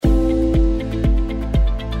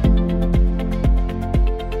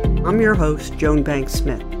I'm your host, Joan Banks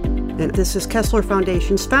Smith, and this is Kessler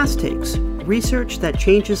Foundation's Fast Takes, research that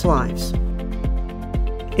changes lives.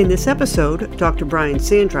 In this episode, Dr. Brian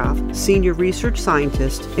Sandroff, Senior Research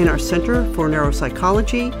Scientist in our Center for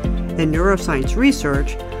Neuropsychology and Neuroscience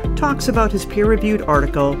Research, talks about his peer-reviewed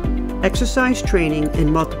article, Exercise Training in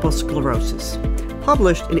Multiple Sclerosis,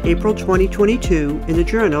 published in April 2022 in the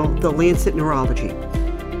journal The Lancet Neurology.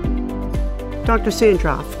 Dr.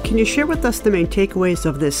 Sandroff, can you share with us the main takeaways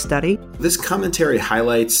of this study? This commentary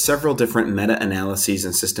highlights several different meta-analyses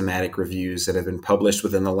and systematic reviews that have been published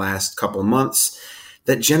within the last couple months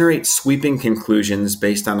that generate sweeping conclusions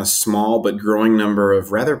based on a small but growing number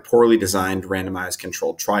of rather poorly designed randomized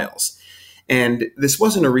controlled trials. And this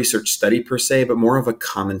wasn't a research study per se, but more of a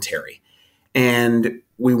commentary. And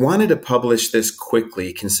we wanted to publish this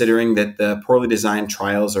quickly, considering that the poorly designed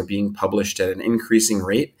trials are being published at an increasing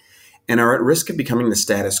rate and are at risk of becoming the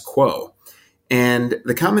status quo. And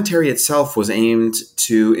the commentary itself was aimed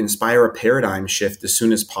to inspire a paradigm shift as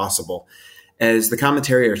soon as possible, as the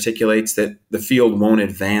commentary articulates that the field won't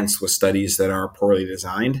advance with studies that are poorly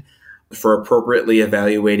designed for appropriately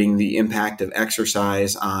evaluating the impact of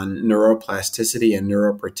exercise on neuroplasticity and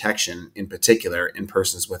neuroprotection, in particular in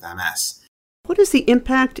persons with MS. What is the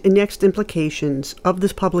impact and next implications of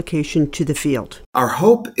this publication to the field? Our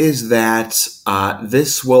hope is that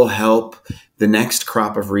this will help the next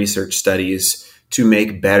crop of research studies to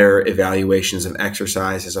make better evaluations of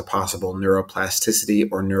exercise as a possible neuroplasticity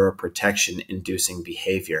or neuroprotection inducing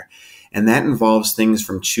behavior. And that involves things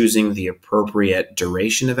from choosing the appropriate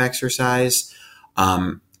duration of exercise,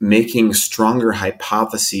 making stronger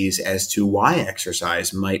hypotheses as to why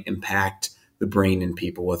exercise might impact the brain in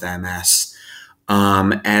people with MS,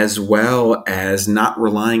 as well as not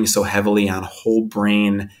relying so heavily on whole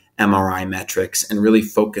brain MRI metrics and really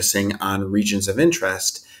focusing on regions of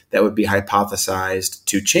interest that would be hypothesized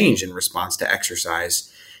to change in response to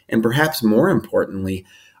exercise. And perhaps more importantly,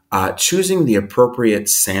 choosing the appropriate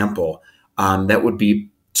sample that would be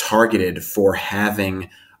targeted for having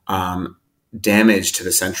damage to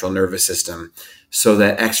the central nervous system so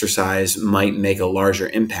that exercise might make a larger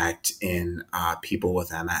impact in people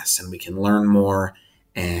with MS. And we can learn more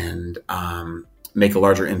and make a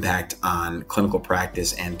larger impact on clinical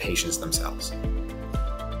practice and patients themselves.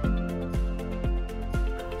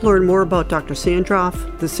 Learn more about Dr.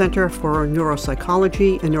 Sandroff, the Center for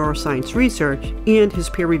Neuropsychology and Neuroscience Research, and his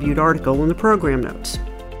peer-reviewed article in the program notes.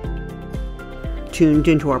 Tuned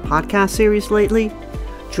into our podcast series lately?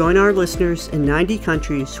 Join our listeners in 90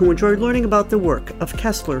 countries who enjoy learning about the work of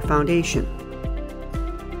Kessler Foundation.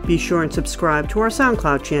 Be sure and subscribe to our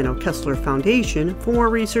SoundCloud channel, Kessler Foundation, for more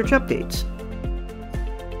research updates.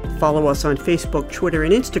 Follow us on Facebook, Twitter,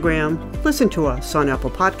 and Instagram. Listen to us on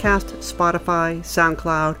Apple Podcasts, Spotify,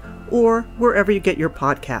 SoundCloud, or wherever you get your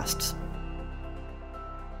podcasts.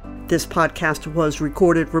 This podcast was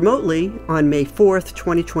recorded remotely on May 4th,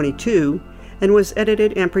 2022, and was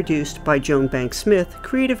edited and produced by Joan Banks Smith,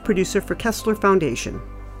 creative producer for Kessler Foundation.